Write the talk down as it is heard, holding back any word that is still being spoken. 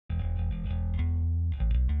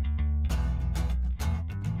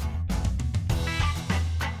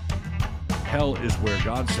Hell is where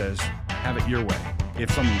God says, have it your way.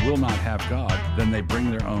 If someone will not have God, then they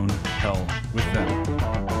bring their own hell with them.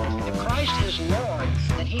 If Christ is Lord,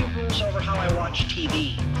 then he rules over how I watch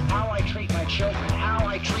TV, how I treat my children, how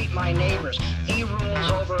I treat my neighbors. He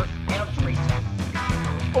rules over everything.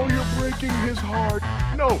 Oh, you're breaking his heart.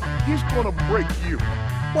 No, he's gonna break you.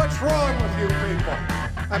 What's wrong with you people?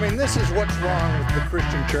 I mean, this is what's wrong with the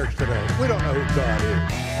Christian church today. We don't know who God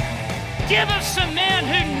is. Give us some men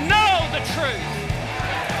who know the truth.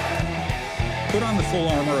 Put on the full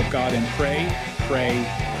armor of God and pray, pray,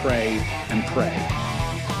 pray, and pray.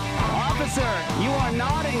 Officer, you are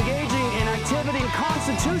not engaging in activity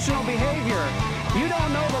constitutional behavior. You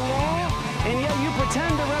don't know the law, and yet you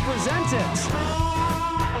pretend to represent it.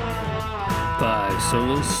 Five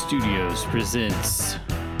Solas Studios presents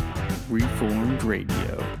Reformed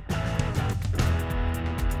Radio.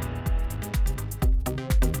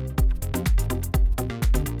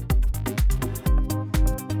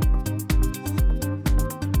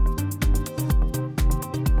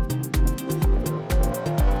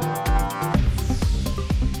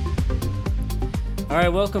 All right,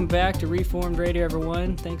 welcome back to Reformed Radio,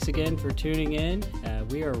 everyone. Thanks again for tuning in.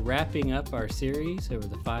 We are wrapping up our series over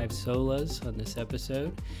the five solas on this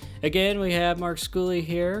episode. Again, we have Mark Soli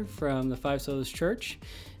here from the Five Solas Church,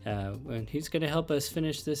 and he's going to help us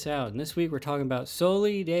finish this out. And this week we're talking about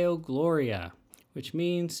Soli Deo Gloria, which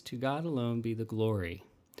means to God alone be the glory.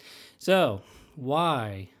 So,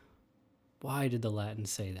 why did the Latins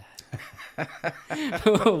say that?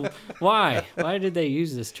 Why did they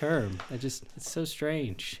use this term? It's so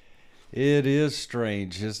strange. It is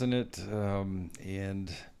strange, isn't it?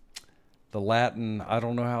 And the Latin, I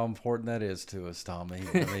don't know how important that is to us, Tommy.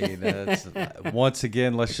 I mean, it's, once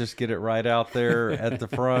again, let's just get it right out there at the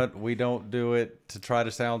front. We don't do it to try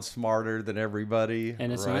to sound smarter than everybody.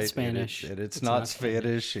 And it's right? not Spanish. It's not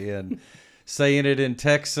Spanish. And saying it in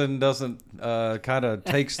Texan doesn't kind of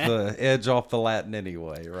takes the edge off the Latin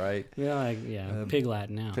anyway, right? Yeah, pig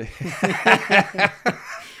Latin now.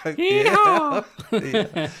 Yeah.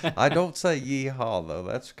 I don't say yeehaw though.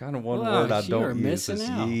 That's kind of one word I don't use. Is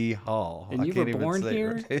yeehaw. And you were born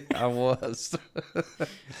here? I was.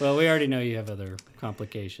 Well, we already know you have other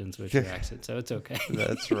complications with your accent, so it's okay.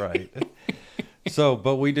 That's right. So,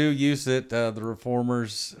 but we do use it. The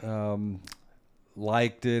Reformers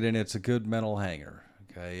liked it, and it's a good mental hanger.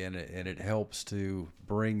 Okay, and it helps to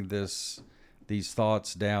bring these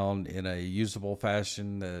thoughts down in a usable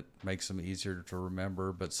fashion that makes them easier to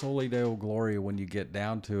remember. But Soli Deo Gloria, when you get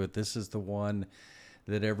down to it, this is the one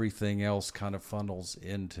that everything else kind of funnels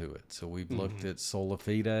into it. So we've looked at sola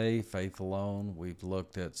fide, faith alone. We've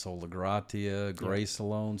looked at sola gratia, grace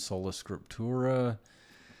alone, sola scriptura,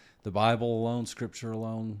 the Bible alone, Scripture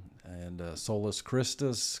alone, and solus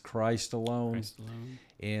Christus, Christ alone.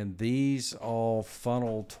 And these all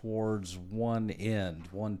funnel towards one end,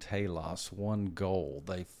 one telos, one goal.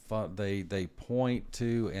 They point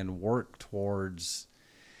to and work towards,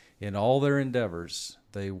 in all their endeavors,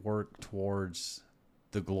 they work towards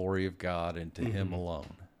the glory of God and to Him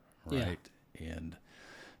alone, right? Yeah. And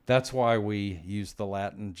that's why we use the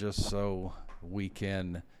Latin, just so we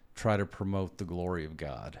can try to promote the glory of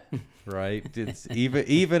God, right? It's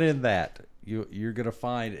even in that, you're going to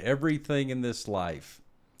find everything in this life.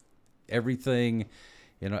 Everything,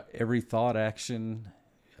 every thought, action,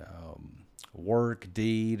 work,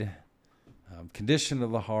 deed, condition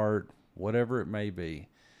of the heart, whatever it may be,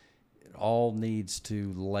 it all needs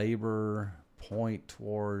to labor, point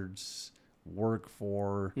towards, work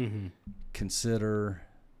for, consider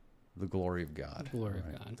the glory of God. The glory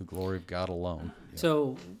of God. The glory of God alone. Yeah.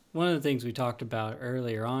 So one of the things we talked about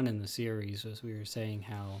earlier on in the series was we were saying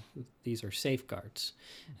how these are safeguards.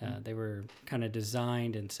 They were kind of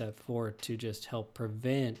designed and set forth to just help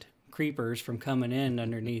prevent creepers from coming in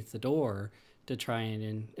underneath the door to try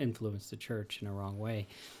and influence the church in a wrong way.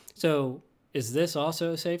 So is this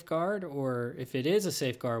also a safeguard? Or if it is a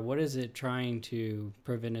safeguard, what is it trying to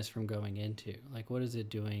prevent us from going into? Like, what is it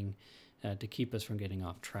doing to keep us from getting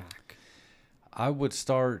off track? I would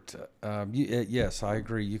start, yes, I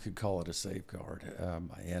agree. You could call it a safeguard.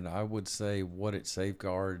 And I would say what it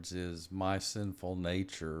safeguards is my sinful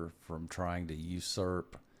nature from trying to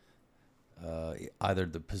usurp either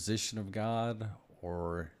the position of God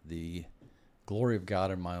or the glory of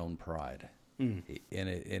God in my own pride. And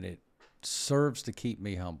it serves to keep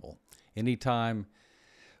me humble. Anytime,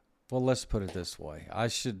 well, let's put it this way. I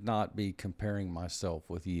should not be comparing myself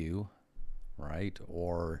with you, right?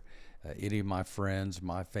 Or any of my friends,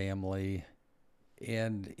 my family,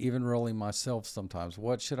 and even really myself sometimes.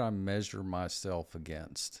 What should I measure myself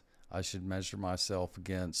against? I should measure myself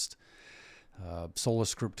against Sola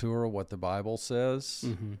Scriptura, what the Bible says,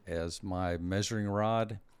 as my measuring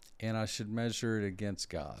rod, and I should measure it against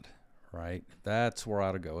God, right? That's where I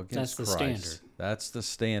ought to go, against That's the Christ. standard. That's the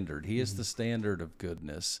standard. He is the standard of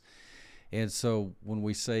goodness. And so when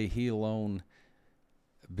we say He alone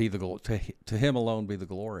be the to Him alone be the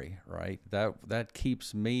glory, right? That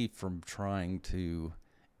keeps me from trying to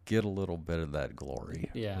get a little bit of that glory,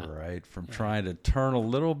 right? From trying to turn a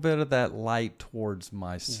little bit of that light towards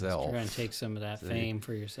myself. Trying to take some of that fame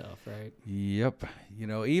for yourself, right? Yep.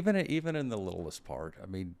 Even in the littlest part. I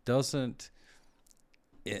mean,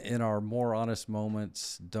 in our more honest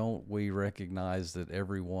moments, don't we recognize that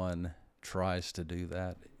everyone tries to do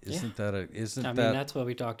that? I mean, that's what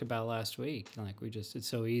we talked about last week. Like it's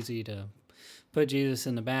so easy to put Jesus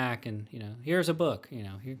in the back and, here's a book,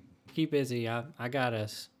 here, keep busy. I got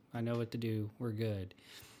us. I know what to do. We're good.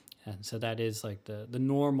 And so that is like the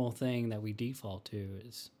normal thing that we default to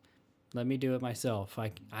is let me do it myself.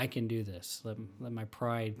 I can do this. Let my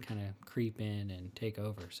pride kind of creep in and take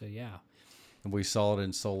over. So, yeah. And we saw it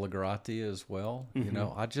in Sola Gratia as well.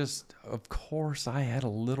 Of course, I had a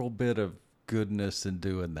little bit of goodness in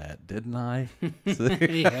doing that, didn't I?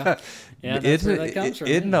 Yeah, that's where that comes from.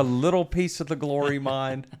 Isn't a little piece of the glory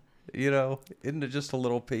mine? Isn't it just a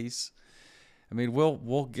little piece? I mean,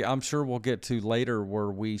 I'm sure we'll get to later where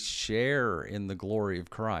we share in the glory of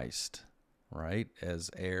Christ, right? As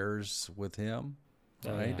heirs with Him,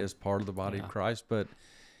 right? As part of the body of Christ, but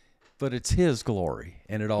it's His glory,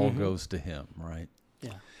 and it all goes to Him, right?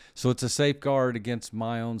 Yeah. So it's a safeguard against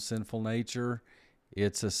my own sinful nature.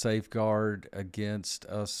 It's a safeguard against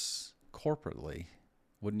us corporately,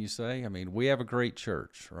 wouldn't you say? I mean, we have a great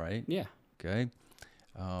church, right? Yeah. Okay.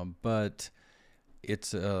 But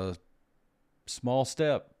it's a small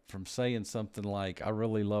step from saying something like, I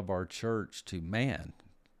really love our church, to, man,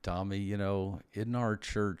 Tommy, isn't our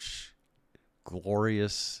church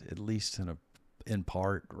glorious, at least in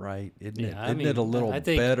part, right? Isn't it a little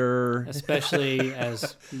better? Especially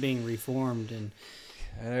as being Reformed, and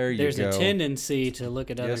there's a tendency to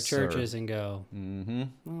look at other churches and go, well,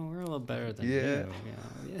 we're a little better than you.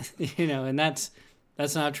 And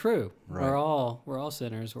that's not true. Right. We're all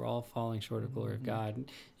sinners. We're all falling short of the glory of God.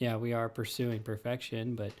 Yeah, we are pursuing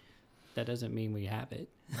perfection, but that doesn't mean we have it.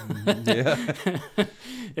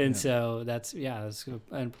 So that's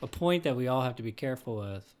a point that we all have to be careful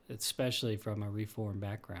of, especially from a Reformed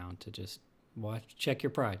background, to just check your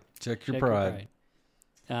pride. Check your pride.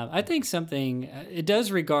 I think it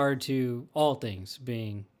does regard to all things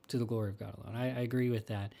being to the glory of God alone. I agree with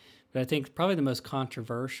that. But I think probably the most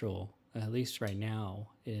controversial, at least right now,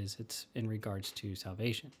 it's in regards to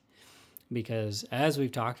salvation. Because as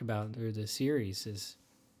we've talked about through the series, is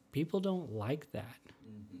people don't like that.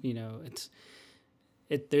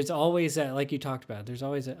 There's always that, like you talked about, there's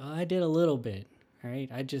always I did a little bit, right?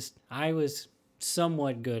 I was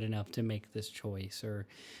somewhat good enough to make this choice, or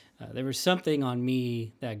there was something on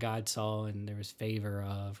me that God saw and there was favor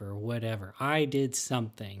of, or whatever. I did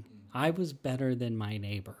something. I was better than my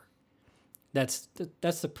neighbor. That's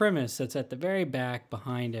the premise that's at the very back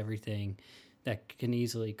behind everything that can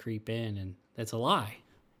easily creep in, and that's a lie.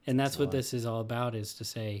 And that's what this is all about, is to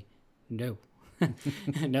say, no.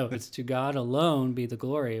 No, it's to God alone be the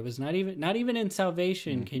glory. It was not even in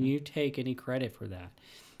salvation can you take any credit for that,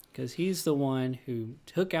 because He's the one who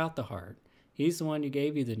took out the heart. He's the one who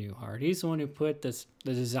gave you the new heart. He's the one who put the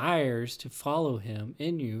desires to follow Him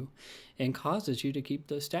in you and causes you to keep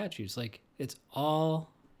those statutes. Like, it's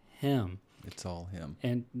all Him. It's all Him.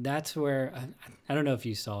 And that's where, I don't know if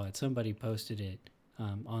you saw it. Somebody posted it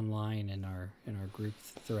online in our group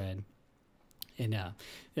thread. And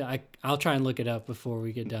I'll try and look it up before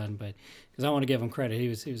we get done, but because I want to give him credit. He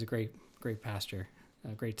was a great pastor,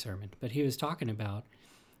 a great sermon. But he was talking about,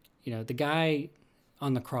 the guy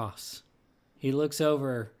on the cross. He looks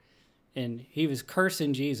over and he was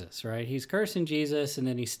cursing Jesus, right? He's cursing Jesus, and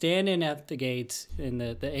then he's standing at the gates, and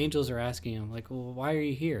the angels are asking him, like, well, why are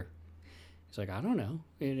you here? He's like, I don't know.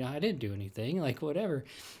 I didn't do anything, like, whatever.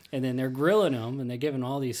 And then they're grilling him, and they're giving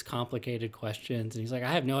all these complicated questions. And he's like,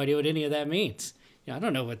 I have no idea what any of that means. I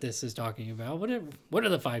don't know what this is talking about. What are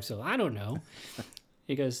the 5 seals? I don't know.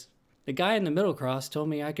 He goes, the guy in the middle cross told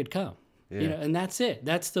me I could come. And that's it.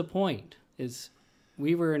 That's the point, is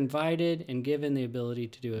we were invited and given the ability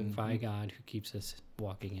to do it by God, who keeps us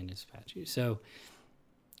walking in His statutes. So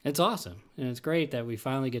it's awesome. And it's great that we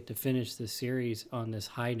finally get to finish this series on this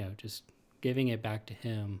high note, just giving it back to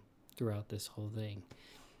Him throughout this whole thing.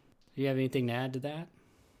 Do you have anything to add to that?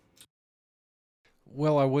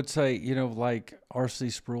 Well, I would say, like R.C.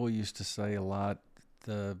 Sproul used to say a lot,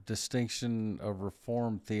 the distinction of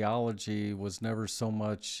Reformed theology was never so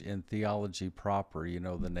much in theology proper,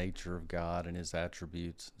 the nature of God and his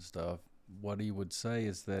attributes and stuff. What he would say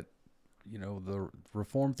is that, the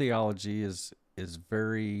Reformed theology is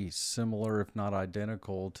very similar, if not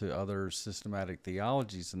identical, to other systematic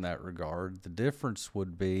theologies in that regard. The difference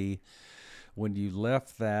would be when you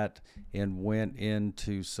left that and went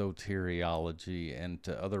into soteriology and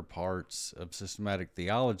to other parts of systematic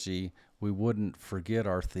theology, we wouldn't forget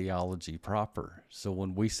our theology proper. So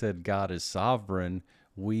when we said God is sovereign,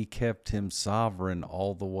 we kept him sovereign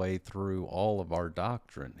all the way through all of our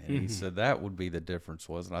doctrine. And he said that would be the difference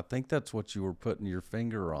was. And I think that's what you were putting your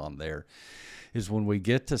finger on there, is when we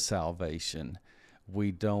get to salvation,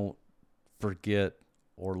 we don't forget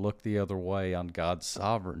or look the other way on God's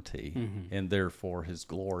sovereignty and therefore his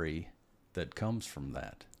glory that comes from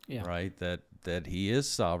that, right? That he is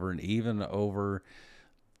sovereign even over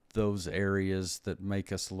those areas that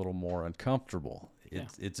make us a little more uncomfortable.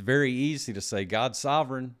 It's very easy to say God's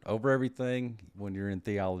sovereign over everything when you're in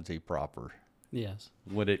theology proper. Yes.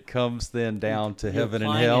 When it comes then down to You're heaven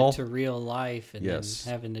and applying hell. it to real life and then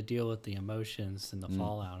having to deal with the emotions and the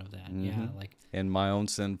fallout of that. Yeah. And my own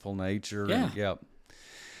sinful nature. Yeah.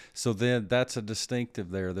 So then that's a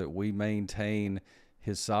distinctive there, that we maintain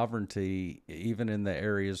his sovereignty even in the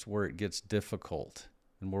areas where it gets difficult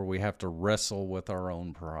and where we have to wrestle with our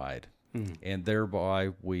own pride. And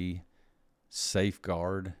thereby we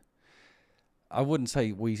safeguard. I wouldn't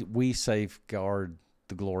say we safeguard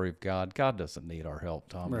the glory of God. God doesn't need our help,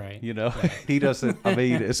 Tom. Right. He doesn't. I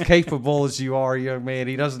mean, as capable as you are, young man,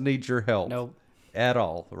 he doesn't need your help. Nope. At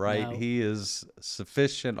all, right? No. He is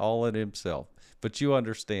sufficient all in himself. But you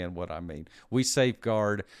understand what I mean. We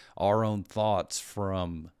safeguard our own thoughts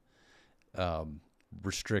from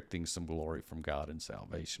restricting some glory from God in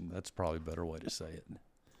salvation. That's probably a better way to say it.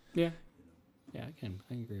 Yeah. Yeah, I can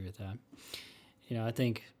agree with that. I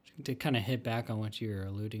think to kind of hit back on what you were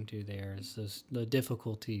alluding to there is the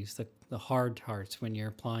difficulties, the hard parts when you're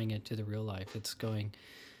applying it to the real life. It's going,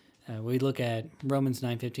 we look at Romans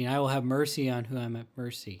 9:15, I will have mercy on whom I have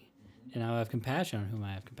mercy, and I will have compassion on whom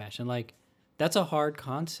I have compassion. Like, that's a hard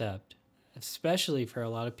concept, especially for a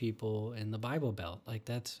lot of people in the Bible Belt. Like,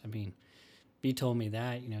 if you told me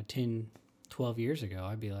that, 10, 12 years ago,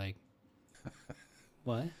 I'd be like,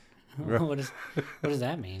 what? What does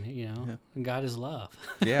that mean? God is love.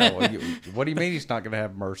 Yeah. Well, what do you mean he's not going to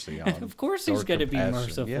have mercy on? Of course he's going to be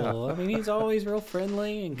merciful. Yeah. He's always real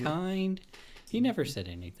friendly and kind. He never said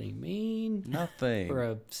anything mean. Nothing. Or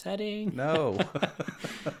upsetting. No.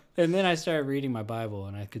 And then I started reading my Bible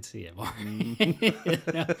and I could see it more.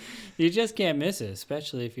 You just can't miss it,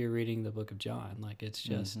 especially if you're reading the book of John. Like, it's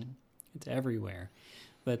just, it's everywhere.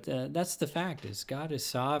 But that's the fact, is God is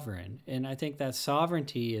sovereign. And I think that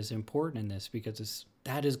sovereignty is important in this because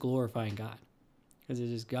that is glorifying God. Because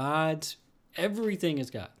it is God's, everything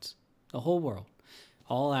is God's, the whole world,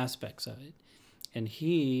 all aspects of it. And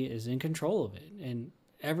he is in control of it. And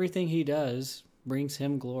everything he does brings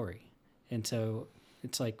him glory. And so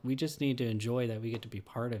it's like we just need to enjoy that we get to be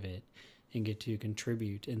part of it and get to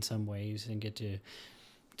contribute in some ways and get to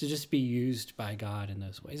just be used by God in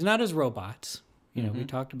those ways. Not as robots. We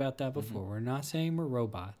talked about that before. We're not saying we're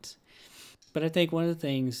robots. But I think one of the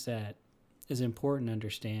things that is important to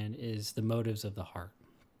understand is the motives of the heart.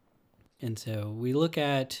 And so we look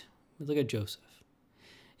at Joseph.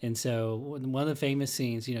 And so one of the famous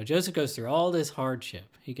scenes, Joseph goes through all this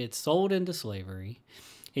hardship. He gets sold into slavery.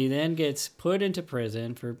 He then gets put into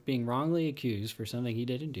prison for being wrongly accused for something he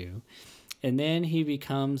didn't do. And then he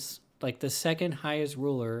becomes like the second highest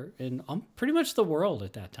ruler in pretty much the world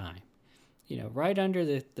at that time. Right under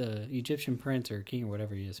the Egyptian prince or king or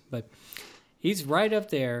whatever he is. But he's right up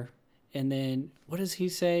there. And then what does he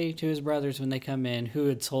say to his brothers when they come in who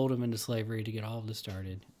had sold him into slavery to get all of this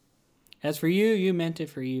started? As for you, you meant it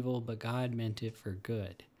for evil, but God meant it for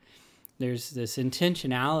good. There's this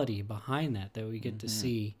intentionality behind that we get to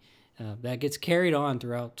see that gets carried on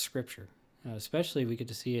throughout Scripture. Especially we get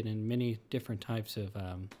to see it in many different types of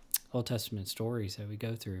Old Testament stories that we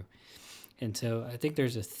go through. And so I think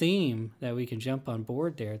there's a theme that we can jump on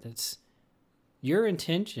board there that's your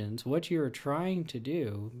intentions, what you're trying to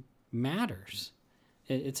do matters.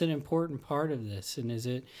 It's an important part of this. And is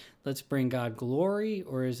it, let's bring God glory,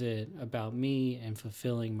 or is it about me and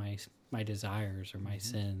fulfilling my desires or my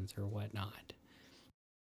sins or whatnot?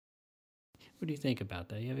 What do you think about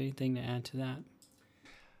that? You have anything to add to that?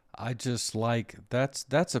 I just like,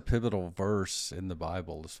 that's a pivotal verse in the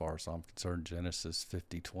Bible as far as I'm concerned, Genesis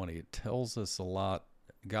 50:20. It tells us a lot.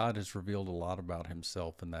 God has revealed a lot about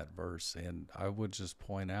himself in that verse. And I would just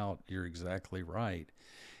point out, you're exactly right.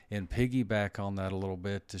 and piggyback on that a little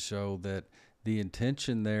bit to show that the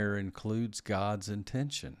intention there includes God's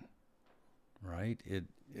intention, right? It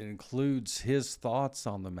includes his thoughts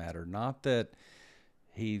on the matter, not that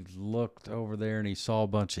he looked over there and he saw a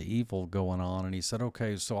bunch of evil going on and he said,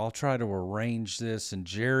 okay, so I'll try to arrange this and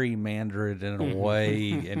gerrymander it in a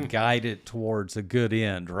way and guide it towards a good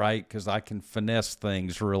end, right? Because I can finesse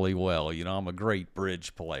things really well. You know, I'm a great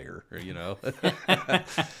bridge player, you know.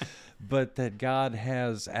 But that God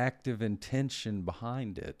has active intention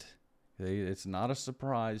behind it. It's not a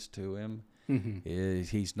surprise to him.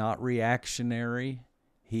 He's not reactionary.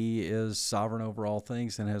 He is sovereign over all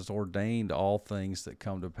things and has ordained all things that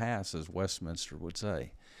come to pass, as Westminster would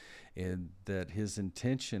say. And that his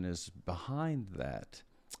intention is behind that.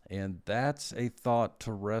 And that's a thought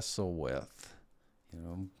to wrestle with. You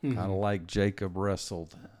know, kind of like Jacob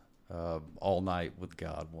wrestled all night with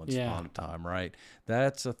God once upon a time, right?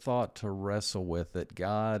 That's a thought to wrestle with, that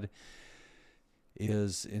God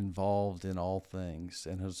is involved in all things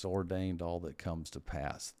and has ordained all that comes to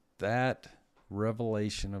pass. That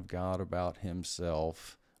revelation of God about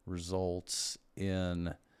himself results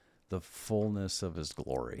in the fullness of his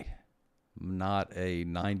glory, not a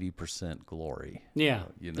 90% glory. Yeah.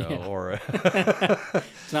 You know, or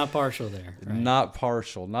it's not partial there. Right? Not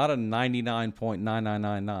partial, not a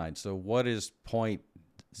 99.9999. So what is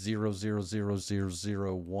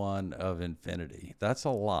 0.000001 of infinity? That's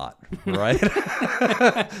a lot, right?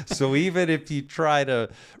 So even if you try to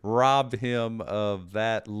rob him of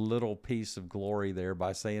that little piece of glory there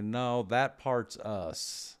by saying, no, that part's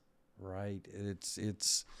us, right?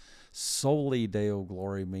 It's Soli Deo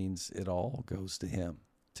glory means it all goes to him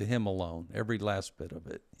alone, every last bit of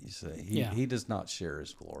it. You say he does not share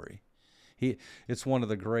his glory. It's one of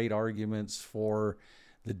the great arguments for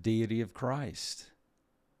the deity of Christ.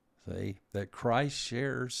 See, that Christ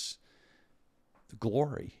shares the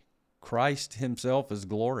glory. Christ himself is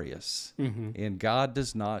glorious, and God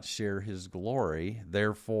does not share his glory.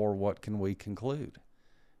 Therefore, what can we conclude?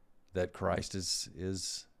 That Christ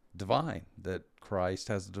is divine, that Christ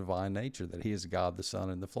has a divine nature, that he is God the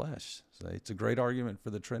Son in the flesh. So it's a great argument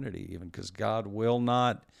for the Trinity, even because God will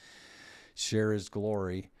not share his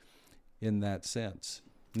glory in that sense.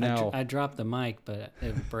 Now, I dropped the mic, but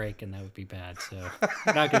it would break, and that would be bad. So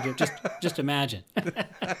I'm not gonna just imagine. The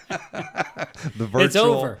virtual. It's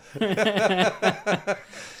over.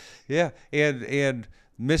 Yeah, and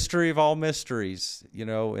mystery of all mysteries, you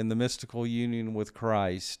know, in the mystical union with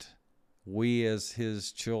Christ, we as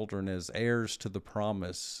his children, as heirs to the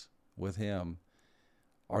promise with him,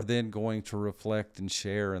 are then going to reflect and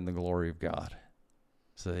share in the glory of God.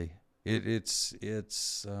 See, it's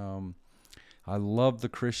I love the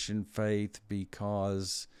Christian faith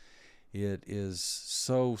because it is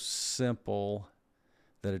so simple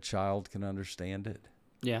that a child can understand it.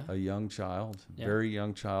 Yeah. A young child, very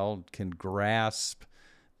young child, can grasp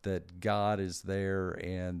that God is there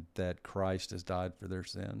and that Christ has died for their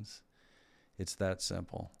sins. It's that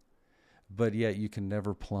simple. But yet you can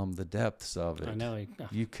never plumb the depths of it. I know.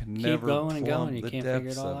 You can keep never going and plumb going. You the can't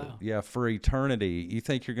depths figure it all of it. out. Yeah, for eternity. You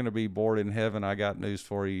think you're going to be bored in heaven? I got news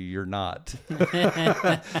for you. You're not.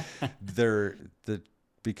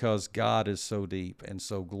 Because God is so deep and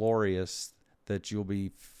so glorious that you'll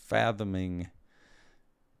be fathoming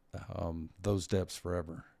those depths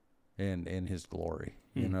forever in his glory.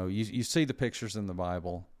 You know, you see the pictures in the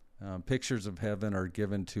Bible. Pictures of heaven are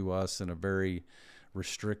given to us in a very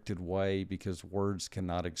restricted way because words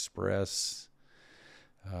cannot express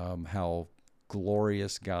how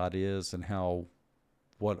glorious God is and how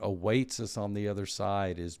what awaits us on the other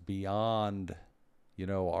side is beyond, you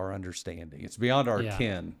know, our understanding. It's beyond our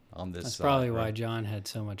ken on this That's side. That's probably why John had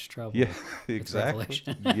so much trouble. Yeah, with exactly.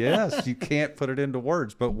 Yes, you can't put it into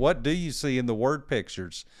words. But what do you see in the word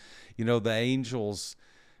pictures? You know, the angels,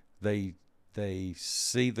 they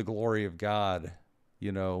see the glory of God,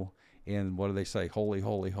 you know, and what do they say? Holy,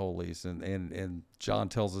 holy, holies. And John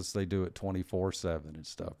tells us they do it 24/7 and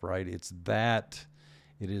stuff, right? It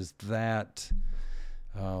is that,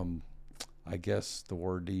 I guess the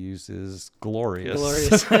word to use is glorious.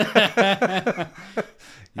 Glorious.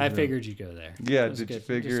 I figured you'd go there. Yeah, did you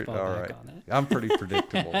figure it? All right. I'm pretty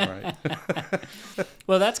predictable, right?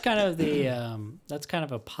 Well, that's kind of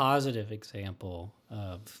a positive example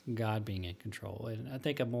of God being in control. And I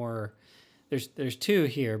think there's two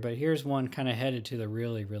here, but here's one kind of headed to the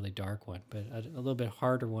really, really dark one, but a little bit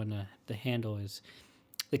harder one to handle is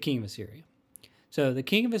the king of Assyria. So the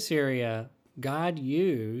king of Assyria, God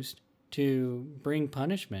used to bring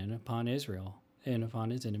punishment upon Israel and upon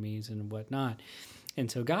his enemies and whatnot.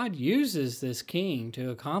 And so God uses this king to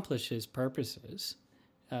accomplish his purposes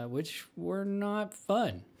which were not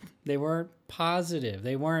fun. They weren't positive.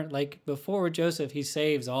 They weren't like before with Joseph. He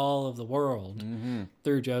saves all of the world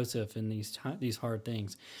through Joseph and these hard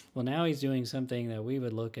things. Well, now he's doing something that we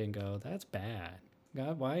would look and go, that's bad.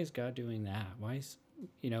 God, why is God doing that? Why is,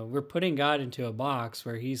 we're putting God into a box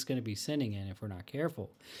where he's going to be sinning in if we're not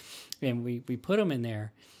careful. And we put him in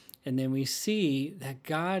there, and then we see that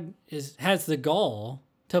God has the gall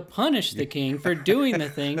to punish the king for doing the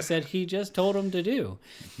things that he just told him to do.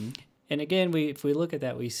 And again, if we look at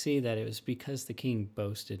that, we see that it was because the king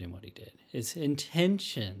boasted in what he did. His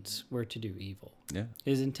intentions were to do evil. Yeah.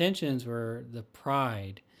 His intentions were the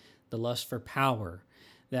pride, the lust for power.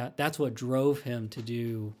 That's what drove him to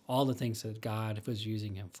do all the things that God was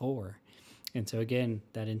using him for. And so again,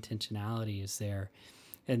 that intentionality is there.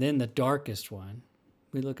 And then the darkest one,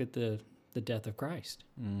 we look at the death of Christ.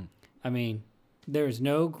 I mean, there is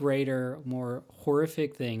no greater, more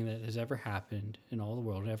horrific thing that has ever happened in all the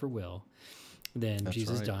world, ever will, than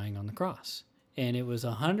Jesus dying on the cross. And it was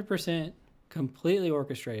 100% completely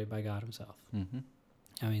orchestrated by God himself.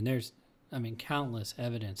 I mean, there's countless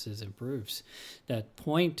evidences and proofs that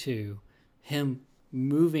point to him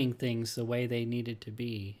moving things the way they needed to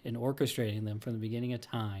be and orchestrating them from the beginning of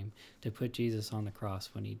time to put Jesus on the cross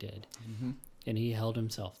when he did. And he held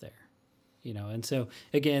himself there, And so,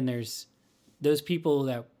 again, there's those people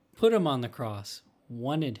that put him on the cross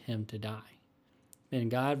wanted him to die.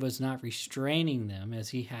 And God was not restraining them as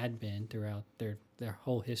he had been throughout their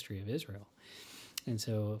whole history of Israel. And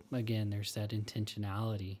so, again, there's that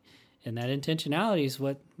intentionality. And that intentionality is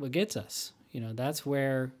what gets us. That's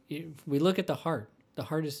where we look at the heart. The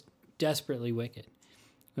heart is desperately wicked.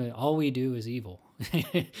 All we do is evil.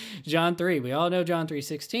 John 3, we all know John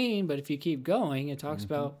 3:16, but if you keep going, it talks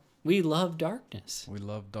about we love darkness. We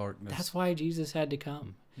love darkness. That's why Jesus had to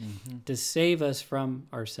come, to save us from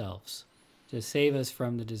ourselves, to save us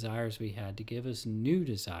from the desires we had, to give us new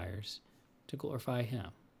desires to glorify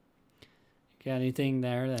him. Got anything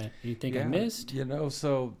there that you think I missed?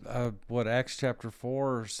 What Acts chapter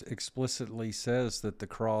 4 explicitly says that the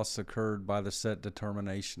cross occurred by the set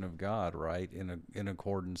determination of God, right? In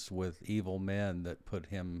accordance with evil men that put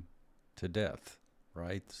him to death,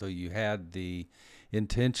 right? So you had the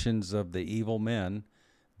intentions of the evil men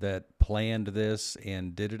that planned this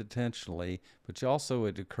and did it intentionally, but also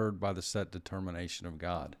it occurred by the set determination of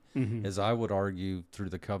God, as I would argue through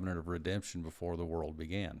the covenant of redemption before the world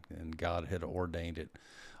began, and God had ordained it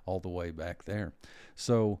all the way back there.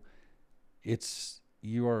 So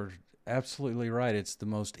you are absolutely right. It's the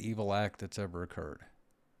most evil act that's ever occurred,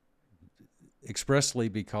 expressly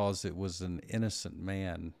because it was an innocent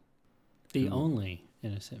man. The only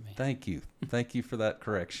innocent man. Thank you. Thank you for that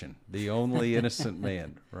correction. The only innocent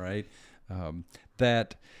man, right?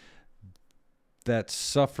 That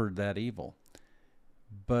suffered that evil.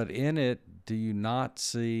 But in it, do you not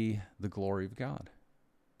see the glory of God?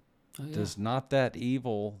 Oh, yeah. Does not that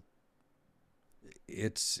evil,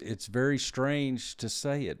 it's very strange to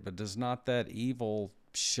say it, but does not that evil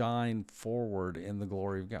shine forward in the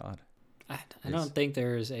glory of God? I don't think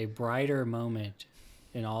there is a brighter moment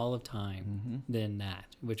in all of time than that,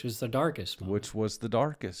 which was the darkest moment. Which was the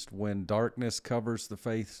darkest, when darkness covers the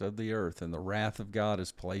face of the earth and the wrath of God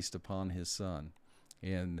is placed upon his Son.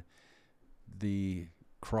 And the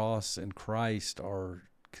cross and Christ are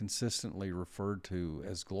consistently referred to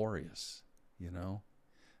as glorious,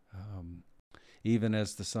 even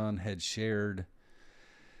as the Son had shared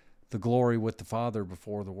the glory with the Father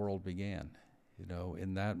before the world began.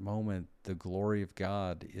 In that moment, the glory of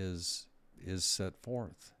God is set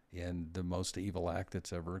forth in the most evil act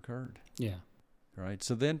that's ever occurred. Yeah. Right.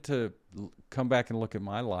 So then to come back and look at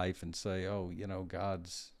my life and say, oh,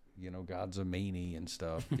 God's a meanie and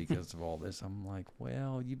stuff because of all this. I'm like,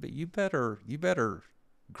 well, you better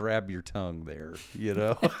grab your tongue there,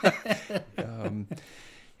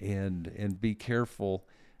 and be careful.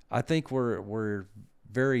 I think we're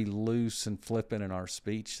very loose and flippant in our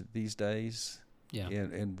speech these days. Yeah.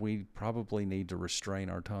 And we probably need to restrain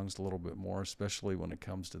our tongues a little bit more, especially when it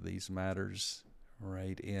comes to these matters,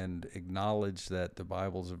 right? And acknowledge that the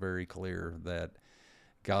Bible is very clear that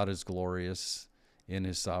God is glorious in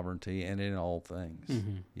his sovereignty and in all things.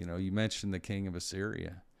 You mentioned the king of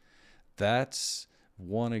Assyria. That's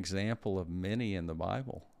one example of many in the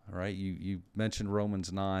Bible, right? You mentioned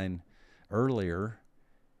Romans 9 earlier,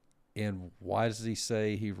 and why does he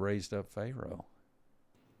say he raised up Pharaoh?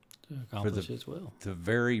 To accomplish his will. The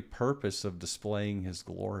very purpose of displaying his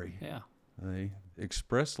glory. Yeah.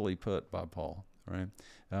 Expressly put by Paul, right?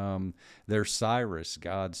 There's Cyrus,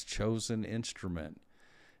 God's chosen instrument,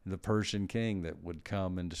 the Persian king that would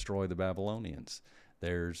come and destroy the Babylonians.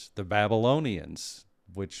 There's the Babylonians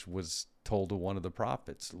which was told to one of the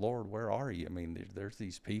prophets, Lord, where are you? I mean, there's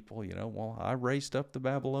these people, well, I raised up the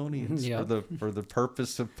Babylonians for the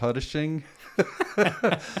purpose of punishing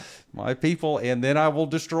my people, and then I will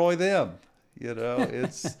destroy them.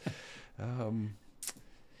 It's and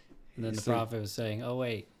then the prophet was saying, oh,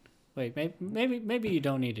 wait, maybe you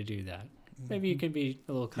don't need to do that. Maybe you could be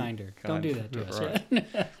a little kinder. Don't do that to us.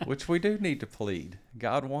 Right. Which we do need to plead.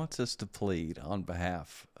 God wants us to plead on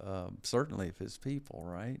behalf, certainly of his people,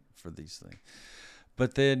 right, for these things.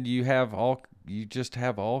 But then you just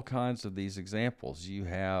have all kinds of these examples.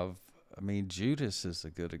 Judas is a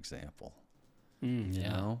good example.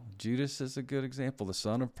 Judas is a good example, the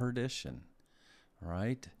son of perdition,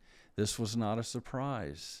 right? This was not a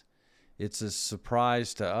surprise. It's a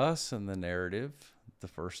surprise to us in the narrative the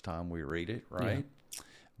first time we read it, right? Yeah.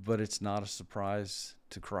 But it's not a surprise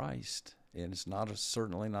to Christ, and it's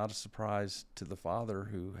certainly not a surprise to the Father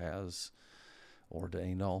who has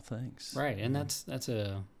ordained all things. Right, and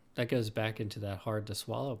that goes back into that hard to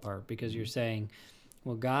swallow part, because you're saying,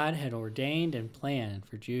 well, God had ordained and planned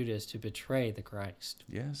for Judas to betray the Christ.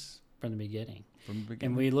 Yes. From the beginning.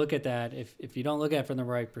 And we look at that, if you don't look at it from the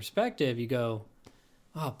right perspective, you go,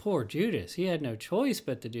 oh, poor Judas. He had no choice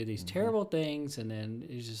but to do these terrible things, and then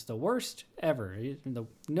he's just the worst ever.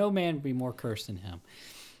 No man would be more cursed than him.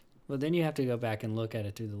 Well, then you have to go back and look at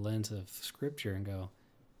it through the lens of Scripture and go,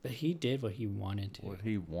 but he did what he wanted to. What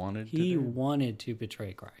he wanted to do. He wanted to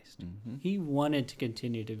betray Christ. Mm-hmm. He wanted to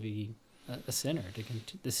continue to be a sinner,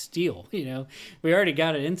 to steal. We already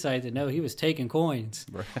got an insight that, no, he was taking coins.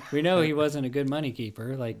 Right. We know he wasn't a good money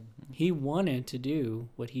keeper. He wanted to do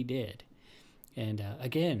what he did. And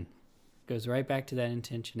again, goes right back to that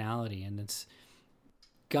intentionality, and it's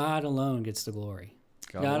God alone gets the glory.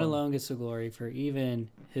 God alone gets the glory for even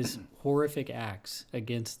his horrific acts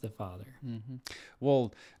against the Father. Mm-hmm.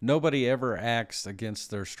 Well, nobody ever acts against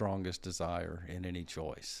their strongest desire in any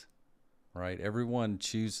choice, right? Everyone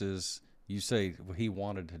chooses. You say, well, he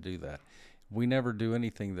wanted to do that. We never do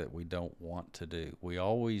anything that we don't want to do. We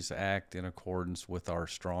always act in accordance with our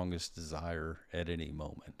strongest desire at any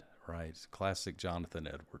moment. Right, classic Jonathan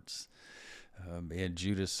Edwards. And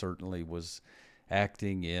Judas certainly was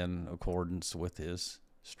acting in accordance with his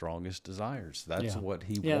strongest desires. That's what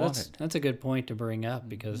he wanted. That's a good point to bring up,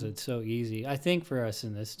 because it's so easy. I think for us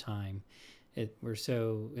in this time, we're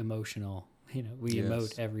so emotional. We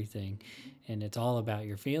emote everything, and it's all about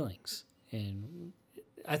your feelings. And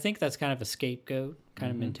I think that's kind of a scapegoat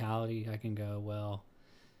kind of mentality. I can go, well,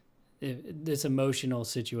 this emotional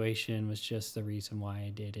situation was just the reason why I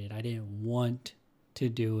did it. I didn't want to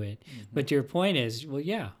do it. Mm-hmm. But your point is, well,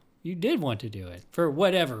 yeah, you did want to do it for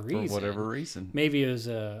whatever reason. For whatever reason. Maybe it was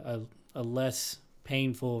a less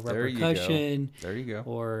painful repercussion. There you go.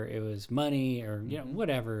 Or it was money, or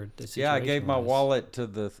whatever the situation. Yeah, I gave my wallet to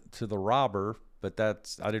the robber, but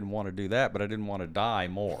I didn't want to do that, but I didn't want to die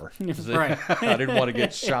more. Right. I didn't want to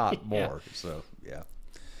get shot more. Yeah. So yeah.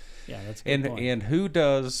 Yeah, that's a good point. And who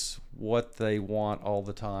does what they want all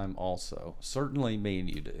the time also? Certainly me and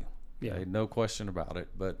you do. Yeah. Okay? No question about it.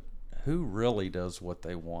 But who really does what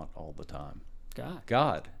they want all the time?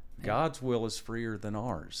 God. Yeah. God's will is freer than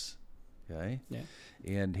ours. Okay? Yeah.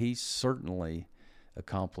 And he certainly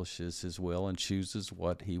accomplishes his will and chooses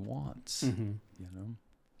what he wants. Mm-hmm.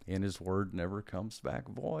 And his word never comes back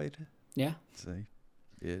void. Yeah. See?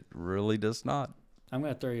 It really does not. I'm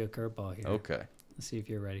going to throw you a curveball here. Okay. Let's see if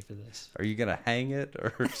you're ready for this. Are you going to hang it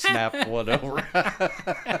or snap one over?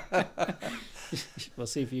 We'll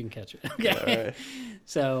see if you can catch it. Okay. All right.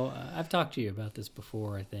 So I've talked to you about this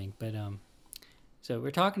before, I think. But so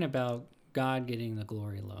we're talking about God getting the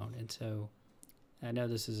glory alone. And so I know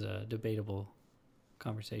this is a debatable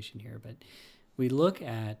conversation here, but we look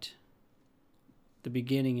at the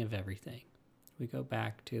beginning of everything. We go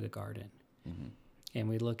back to the garden. Mm-hmm. And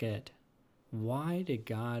we look at, why did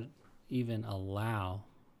God even allow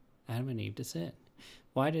Adam and Eve to sin?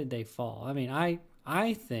 Why did they fall? I mean,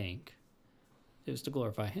 I think it was to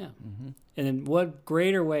glorify him. Mm-hmm. And in what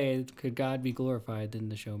greater way could God be glorified than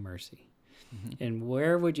to show mercy? Mm-hmm. And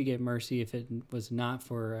where would you get mercy if it was not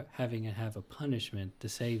for having to have a punishment to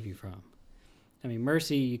save you from? I mean,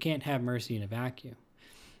 mercy, you can't have mercy in a vacuum.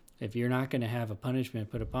 If you're not going to have a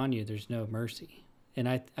punishment put upon you, there's no mercy. And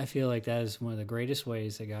I feel like that is one of the greatest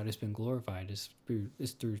ways that God has been glorified is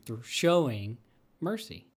through showing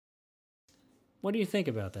mercy. What do you think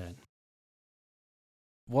about that?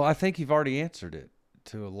 Well, I think you've already answered it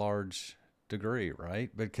to a large degree, right?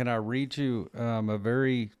 But can I read you a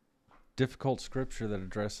very difficult scripture that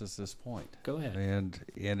addresses this point? Go ahead.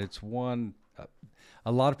 And it's one,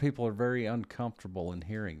 a lot of people are very uncomfortable in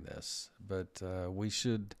hearing this, but we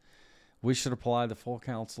should We should apply the full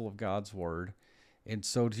counsel of God's word. And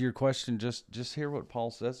so to your question, just hear what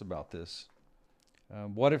Paul says about this.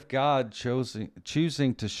 What if God,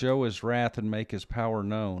 choosing to show his wrath and make his power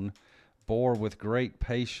known, bore with great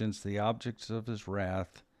patience the objects of his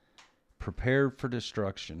wrath, prepared for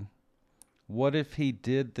destruction? What if he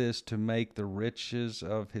did this to make the riches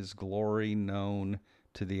of his glory known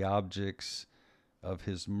to the objects of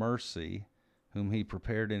his mercy, whom he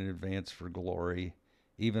prepared in advance for glory,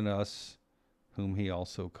 even us, whom he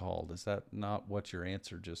also called? Is that not what your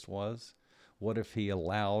answer just was? What if he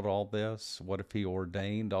allowed all this? What if he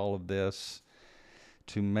ordained all of this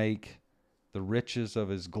to make the riches of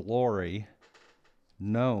his glory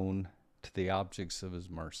known to the objects of his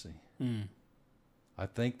mercy? I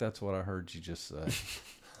think that's what I heard you just say.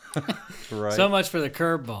 Right? So much for the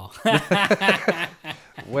curveball.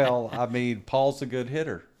 Well, I mean, Paul's a good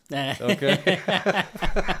hitter. Okay.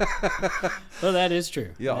 Well, that is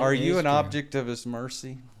true. Yeah. That Are you is an true. object of his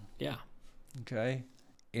mercy? Yeah. Okay.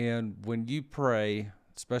 And when you pray,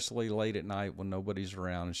 especially late at night when nobody's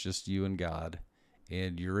around, it's just you and God,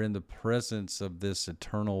 and you're in the presence of this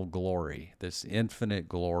eternal glory, this infinite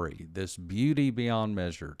glory, this beauty beyond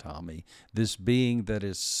measure, Tommy, this being that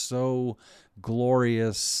is so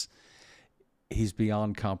glorious, he's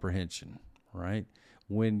beyond comprehension, right?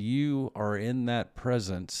 When you are in that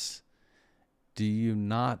presence, do you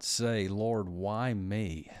not say, Lord, why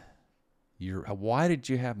me? Why did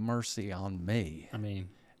you have mercy on me? I mean,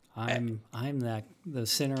 I'm the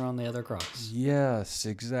sinner on the other cross. Yes,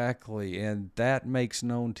 exactly. And that makes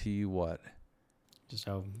known to you what? Just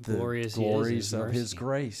how The glorious glories he is, of his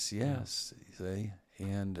grace. Yes. See?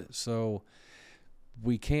 And so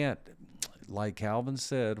we can't, like Calvin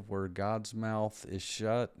said, where God's mouth is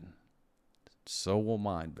shut, so will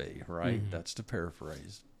mine be, right? That's to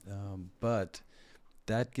paraphrase. But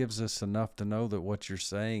that gives us enough to know that what you're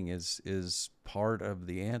saying is part of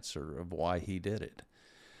the answer of why he did it,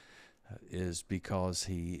 is because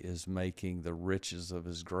he is making the riches of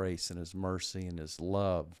his grace and his mercy and his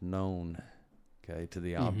love known, okay, to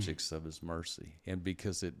the objects of his mercy, and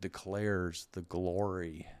because it declares the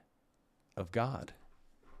glory of God,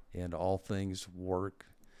 and all things work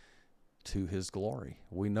to his glory.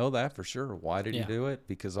 We know that for sure. Why did he do it?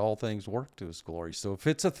 Because all things work to his glory. So if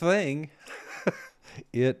it's a thing,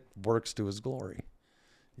 it works to his glory,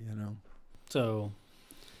 you know. So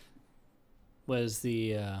was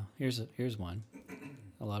the here's one.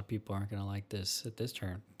 A lot of people aren't going to like this at this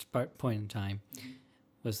point in time.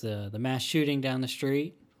 Was the mass shooting down the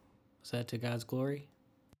street, was that to God's glory?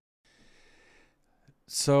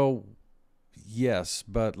 So yes,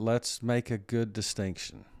 but let's make a good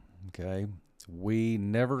distinction, okay? We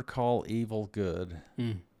never call evil good,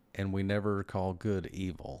 and we never call good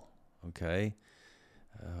evil, okay?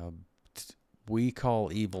 We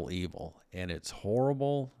call evil evil, and it's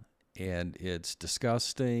horrible, and it's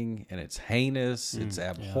disgusting, and it's heinous, it's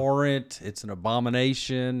abhorrent, it's an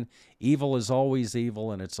abomination. Evil is always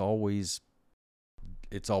evil, and it's always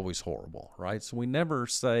horrible, right? So we never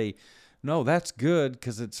say, no, that's good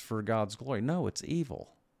because it's for God's glory. No, it's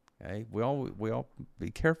evil. Okay, we all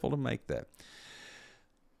be careful to make that.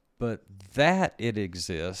 But that it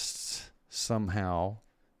exists somehow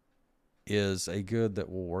is a good that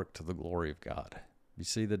will work to the glory of God. You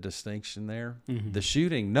see the distinction there? The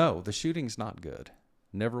shooting's not good.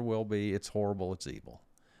 Never will be. It's horrible. It's evil.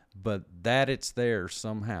 But that it's there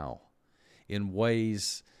somehow in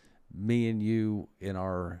ways me and you in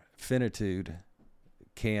our finitude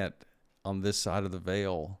can't, on this side of the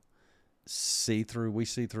veil, see through. We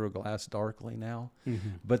see through a glass darkly now.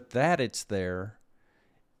 But that it's there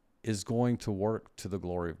is going to work to the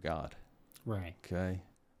glory of God. Right. Okay.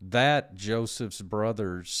 That Joseph's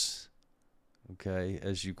brothers, okay,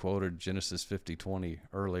 as you quoted Genesis 50:20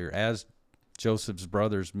 earlier, as Joseph's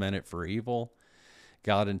brothers meant it for evil,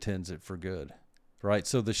 God intends it for good. Right?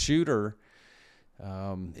 So the shooter,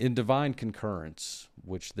 in divine concurrence,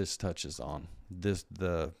 which this touches on,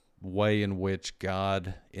 the way in which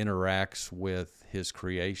God interacts with his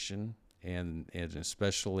creation and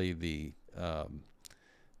especially the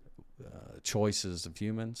choices of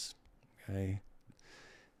humans, okay?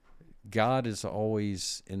 God is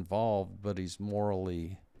always involved, but he's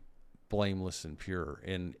morally blameless and pure.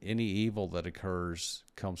 And any evil that occurs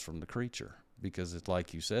comes from the creature because it's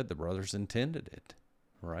like you said, the brothers intended it,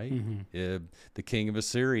 right? The king of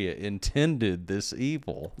Assyria intended this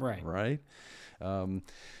evil, right?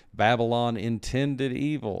 Babylon intended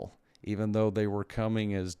evil, even though they were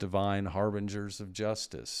coming as divine harbingers of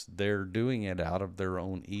justice. They're doing it out of their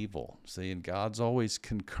own evil. See, and God's always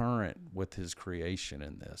concurrent with his creation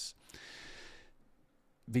in this.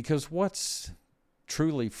 Because what's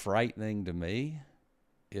truly frightening to me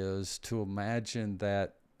is to imagine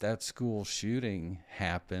that that school shooting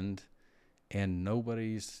happened and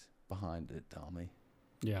nobody's behind it, Tommy.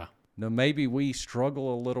 Yeah. Now, maybe we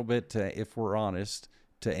struggle a little bit to, if we're honest,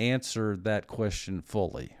 to answer that question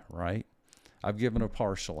fully, right? I've given a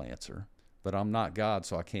partial answer, but I'm not God,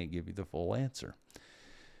 so I can't give you the full answer.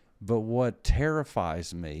 But what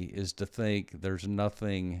terrifies me is to think there's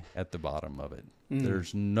nothing at the bottom of it.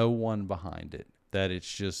 There's no one behind it. That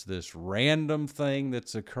it's just this random thing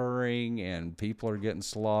that's occurring and people are getting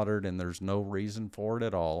slaughtered and there's no reason for it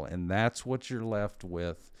at all. And that's what you're left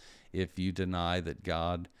with if you deny that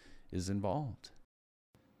God is involved.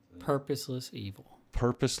 Purposeless evil.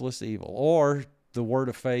 Purposeless evil. Or the word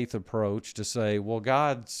of faith approach to say, well,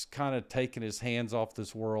 God's kind of taken his hands off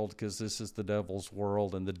this world because this is the devil's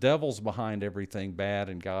world and the devil's behind everything bad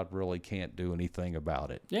and God really can't do anything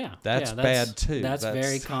about it. Yeah. That's bad too. That's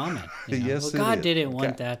very common. You know? Yes, well, it God is. didn't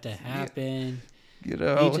want that to happen. You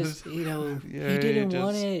know, he just, he he didn't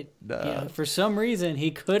want just- it. nah. For some reason,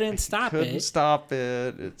 he couldn't stop couldn't it. stop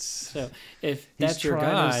it. It's So if he's that's your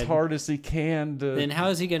trying God, as hard as he can to. then how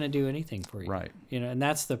is he going to do anything for you? Right. You know, and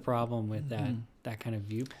that's the problem with that kind of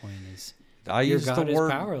viewpoint is I your use God the is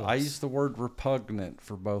word. powerless. I use the word repugnant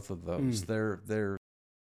for both of those. They're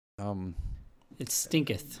it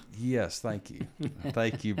stinketh. Yes, thank you.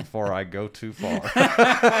 Thank you before I go too far.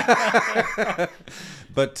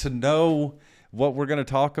 But to know what we're going to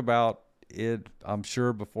talk about, I'm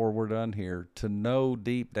sure before we're done here, to know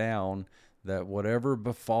deep down that whatever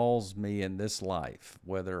befalls me in this life,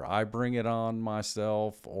 whether I bring it on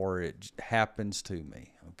myself or it happens to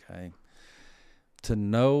me, okay, to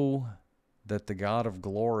know that the God of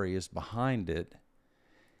glory is behind it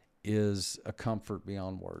is a comfort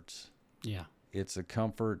beyond words. Yeah. It's a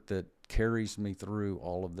comfort that carries me through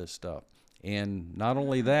all of this stuff. And not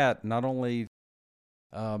only that,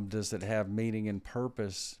 does it have meaning and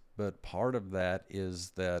purpose, but part of that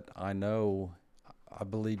is that I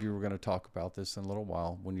believe you were going to talk about this in a little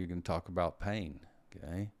while when you're going to talk about pain,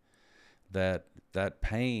 okay? That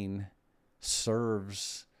pain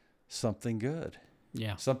serves something good.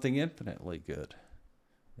 Yeah. Something infinitely good.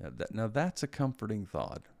 Now that's a comforting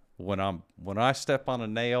thought. When I step on a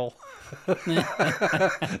nail,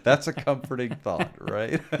 that's a comforting thought,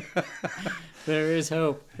 right? There is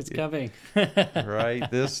hope. It's coming. Right?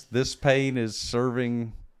 This pain is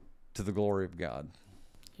serving to the glory of God.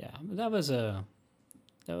 Yeah,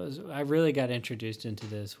 I really got introduced into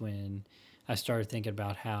this when I started thinking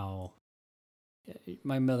about how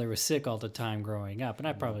my mother was sick all the time growing up, and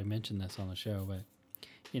I probably mentioned this on the show, but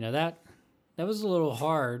that was a little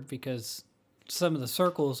hard because some of the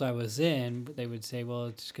circles I was in, they would say, well,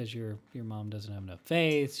 it's because your mom doesn't have enough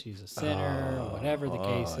faith, she's a sinner, or whatever the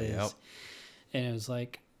case is. Yep. And it was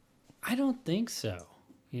like, I don't think so.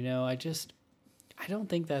 I don't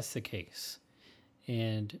think that's the case.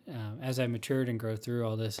 And as I matured and grow through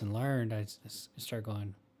all this and learned, I started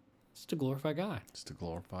going, it's to glorify God. It's to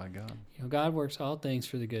glorify God. God works all things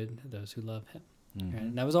for the good of those who love him. Mm-hmm. Right?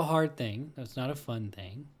 And that was a hard thing. That's not a fun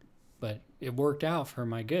thing. But it worked out for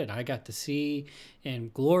my good. I got to see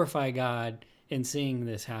and glorify God in seeing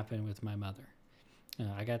this happen with my mother.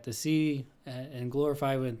 I got to see and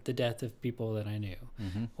glorify with the death of people that I knew,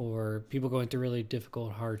 or people going through really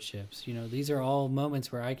difficult hardships. These are all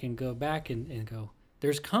moments where I can go back and go,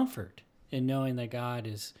 there's comfort in knowing that God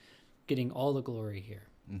is getting all the glory here.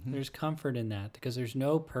 Mm-hmm. There's comfort in that because there's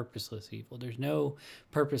no purposeless evil. There's no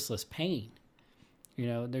purposeless pain.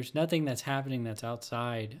 There's nothing that's happening that's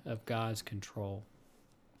outside of God's control.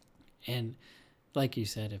 And like you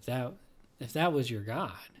said, if that was your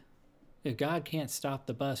God, if God can't stop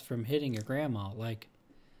the bus from hitting your grandma, like,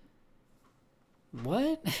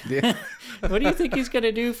 what? Yeah. What do you think he's going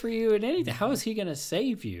to do for you in anything? How is he going to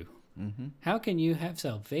save you? Mm-hmm. How can you have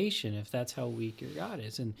salvation if that's how weak your God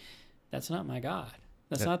is? And that's not my God.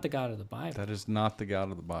 That's not the God of the Bible. That is not the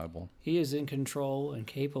God of the Bible. He is in control and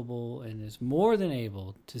capable and is more than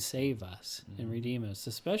able to save us and redeem us,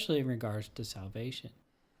 especially in regards to salvation.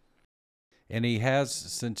 And he has,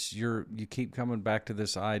 since you keep coming back to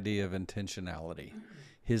this idea of intentionality,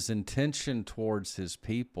 his intention towards his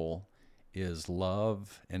people is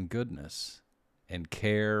love and goodness and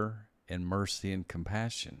care and mercy and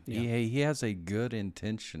compassion. Yeah. He has a good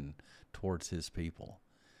intention towards his people.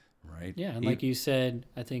 Right. Yeah, and like you said,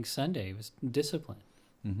 I think Sunday was discipline.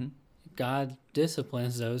 Mm-hmm. God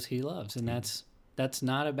disciplines those he loves, and that's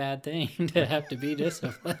not a bad thing to have to be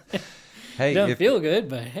disciplined. Hey, it doesn't feel good,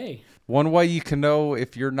 but hey. One way you can know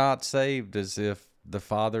if you're not saved is if the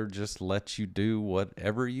Father just lets you do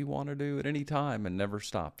whatever you want to do at any time and never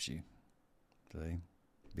stops you. See?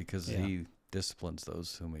 Because disciplines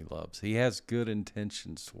those whom he loves. He has good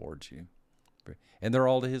intentions towards you, and they're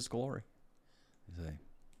all to his glory. See?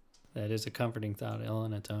 That is a comforting thought all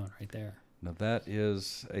on its own right there. Now that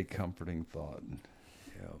is a comforting thought.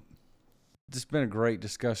 Yeah. It's been a great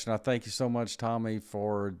discussion. I thank you so much, Tommy,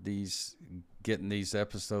 for getting these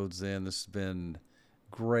episodes in. This has been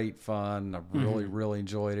great fun. I really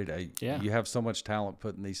enjoyed it. You have so much talent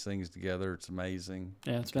putting these things together. It's amazing.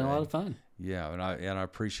 Yeah, it's been a lot of fun. Yeah, and I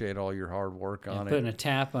appreciate all your hard work on it. Putting a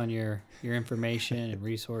tap on your information and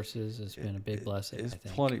resources has been a big blessing. It's I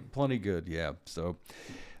think. plenty good. Yeah. So,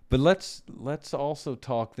 but let's also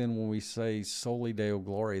talk then when we say Soli Deo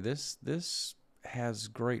Gloria. This has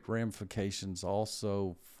great ramifications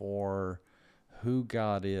also for who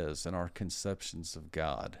God is and our conceptions of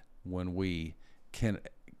God when we can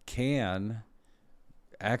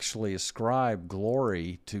actually ascribe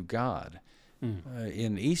glory to God.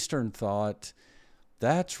 In Eastern thought,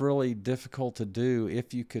 that's really difficult to do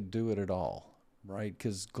if you could do it at all, right?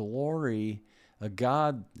 Because glory, a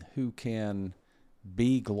God who can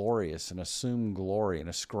be glorious and assume glory and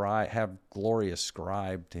have glory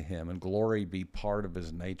ascribed to him and glory be part of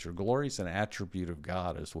his nature. Glory is an attribute of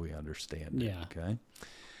God as we understand it. Yeah. Okay.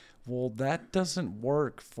 Well, that doesn't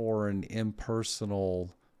work for an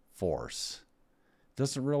impersonal force. It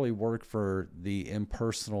doesn't really work for the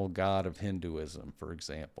impersonal God of Hinduism, for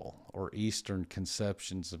example, or Eastern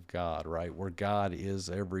conceptions of God, right? Where God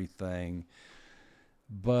is everything,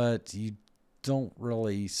 but you don't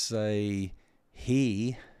really say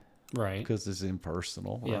he, right? Because it's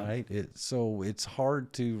impersonal, yeah. Right? So it's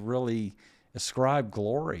hard to really ascribe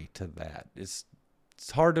glory to that. It's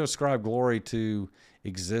hard to ascribe glory to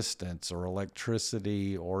existence or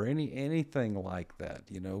electricity or anything like that.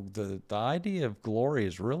 You know, the idea of glory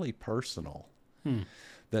is really personal.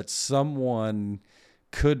 That someone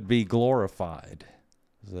could be glorified.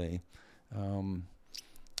 See,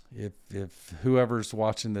 if whoever's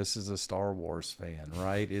watching this is a Star Wars fan,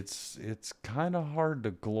 right? It's kind of hard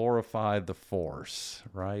to glorify the Force,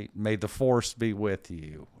 right? May the Force be with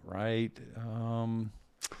you, right?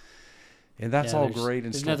 And that's all great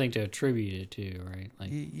and there's stuff. Nothing to attribute it to, right? Like,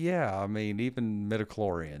 yeah, I mean, even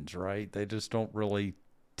midichlorians, right? They just don't really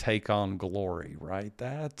take on glory, right?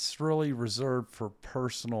 That's really reserved for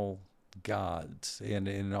personal gods, and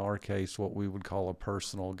in our case, what we would call a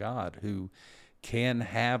personal God who can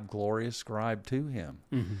have glory ascribed to him.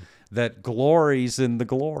 That glories in the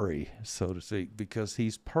glory, so to speak, because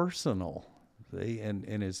he's personal, see,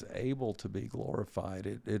 and is able to be glorified.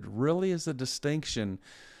 It really is a distinction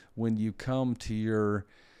when you come to your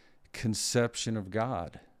conception of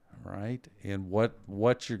God, right? And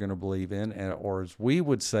what you're going to believe in, or as we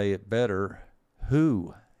would say it better,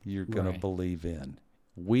 who you're going to believe in.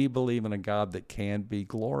 We believe in a God that can be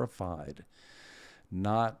glorified,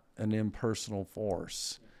 not an impersonal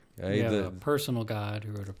force. Okay? We have a personal God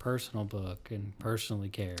who wrote a personal book and personally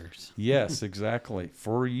cares. Yes, exactly.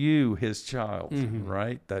 For you, his child,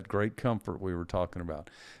 right? That great comfort we were talking about.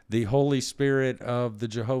 The Holy Spirit of the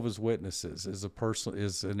Jehovah's Witnesses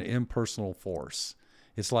is an impersonal force.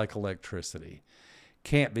 It's like electricity.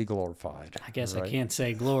 Can't be glorified. I guess right? I can't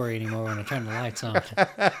say glory anymore when I turn the lights on.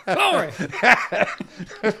 Glory!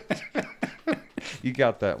 You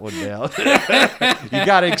got that one down. You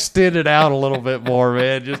got to extend it out a little bit more,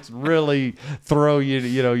 man. Just really throw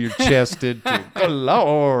your chest into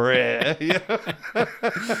glory.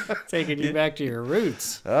 Taking you back to your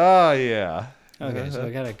roots. Oh, yeah. Okay, so I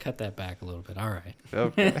got to cut that back a little bit. All right.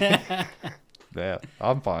 Okay. Yeah,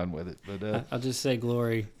 I'm fine with it. But I'll just say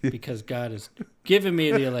glory because God has given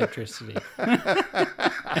me the electricity.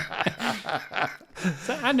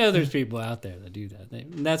 So I know there's people out there that do that.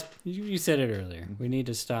 And that's you said it earlier. We need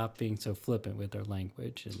to stop being so flippant with our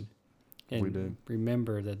language and we do.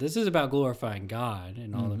 Remember that this is about glorifying God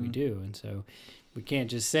and all that we do. And so we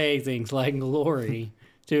can't just say things like glory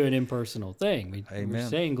to an impersonal thing. We're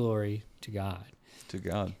saying glory to God. To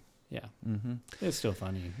God. Yeah. It's still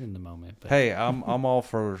funny in the moment. But. Hey, I'm all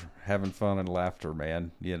for having fun and laughter,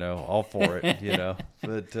 man. All for it,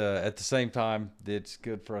 But at the same time, it's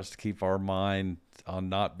good for us to keep our mind on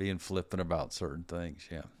not being flippant about certain things,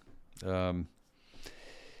 yeah.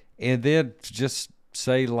 And then just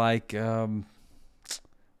say like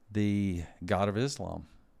the God of Islam,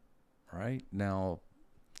 right? Now,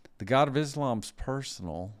 the God of Islam's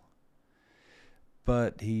personal,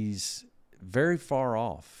 but he's very far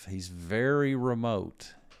off. He's very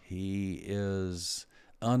remote. He is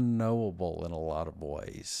unknowable in a lot of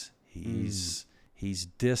ways. He's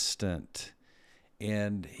distant,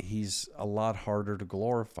 and he's a lot harder to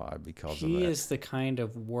glorify because of that. He is the kind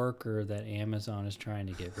of worker that Amazon is trying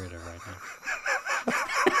to get rid of right now.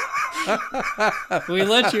 We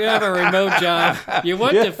let you have a remote job. You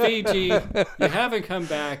went to Fiji. You haven't come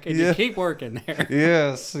back, and you keep working there.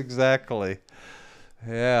 Yes, exactly.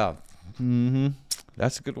 Yeah. Mm-hmm.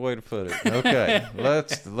 That's a good way to put it. Okay,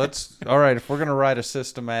 let's. All right, if we're gonna write a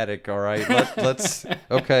systematic, all right, let's.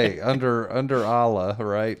 Okay, under Allah,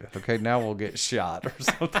 right? Okay, now we'll get shot or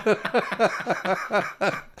something.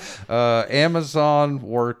 Amazon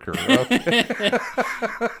worker. Okay.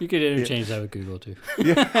 You could interchange that with Google too.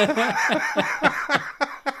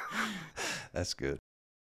 That's good.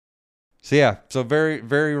 So very,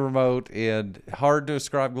 very remote and hard to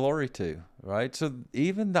ascribe glory to, right? So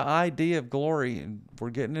even the idea of glory, and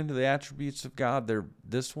we're getting into the attributes of God there,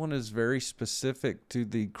 this one is very specific to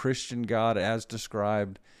the Christian God as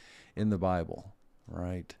described in the Bible,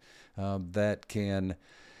 right? That can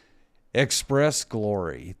express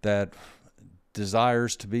glory, that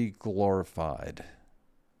desires to be glorified,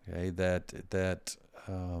 okay? That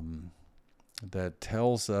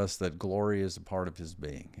tells us that glory is a part of his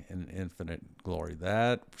being, an infinite glory.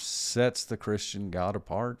 That sets the Christian God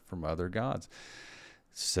apart from other gods.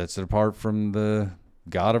 Sets it apart from the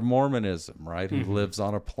God of Mormonism, right? Who lives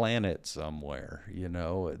on a planet somewhere,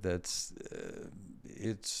 that's,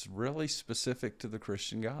 it's really specific to the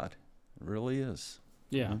Christian God. It really is.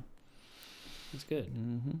 Yeah. That's good.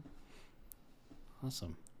 Mm-hmm.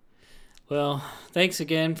 Awesome. Well, thanks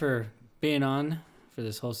again for being on for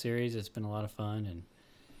this whole series. It's been a lot of fun, and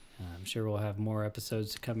I'm sure we'll have more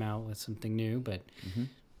episodes to come out with something new, but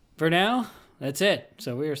for now, that's it.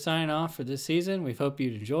 So we are signing off for this season. We hope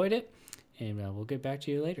you enjoyed it, and we'll get back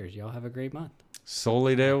to you later. Y'all have a great month.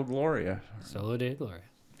 Soli Deo Gloria. Soli Deo Gloria.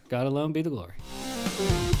 God alone be the glory.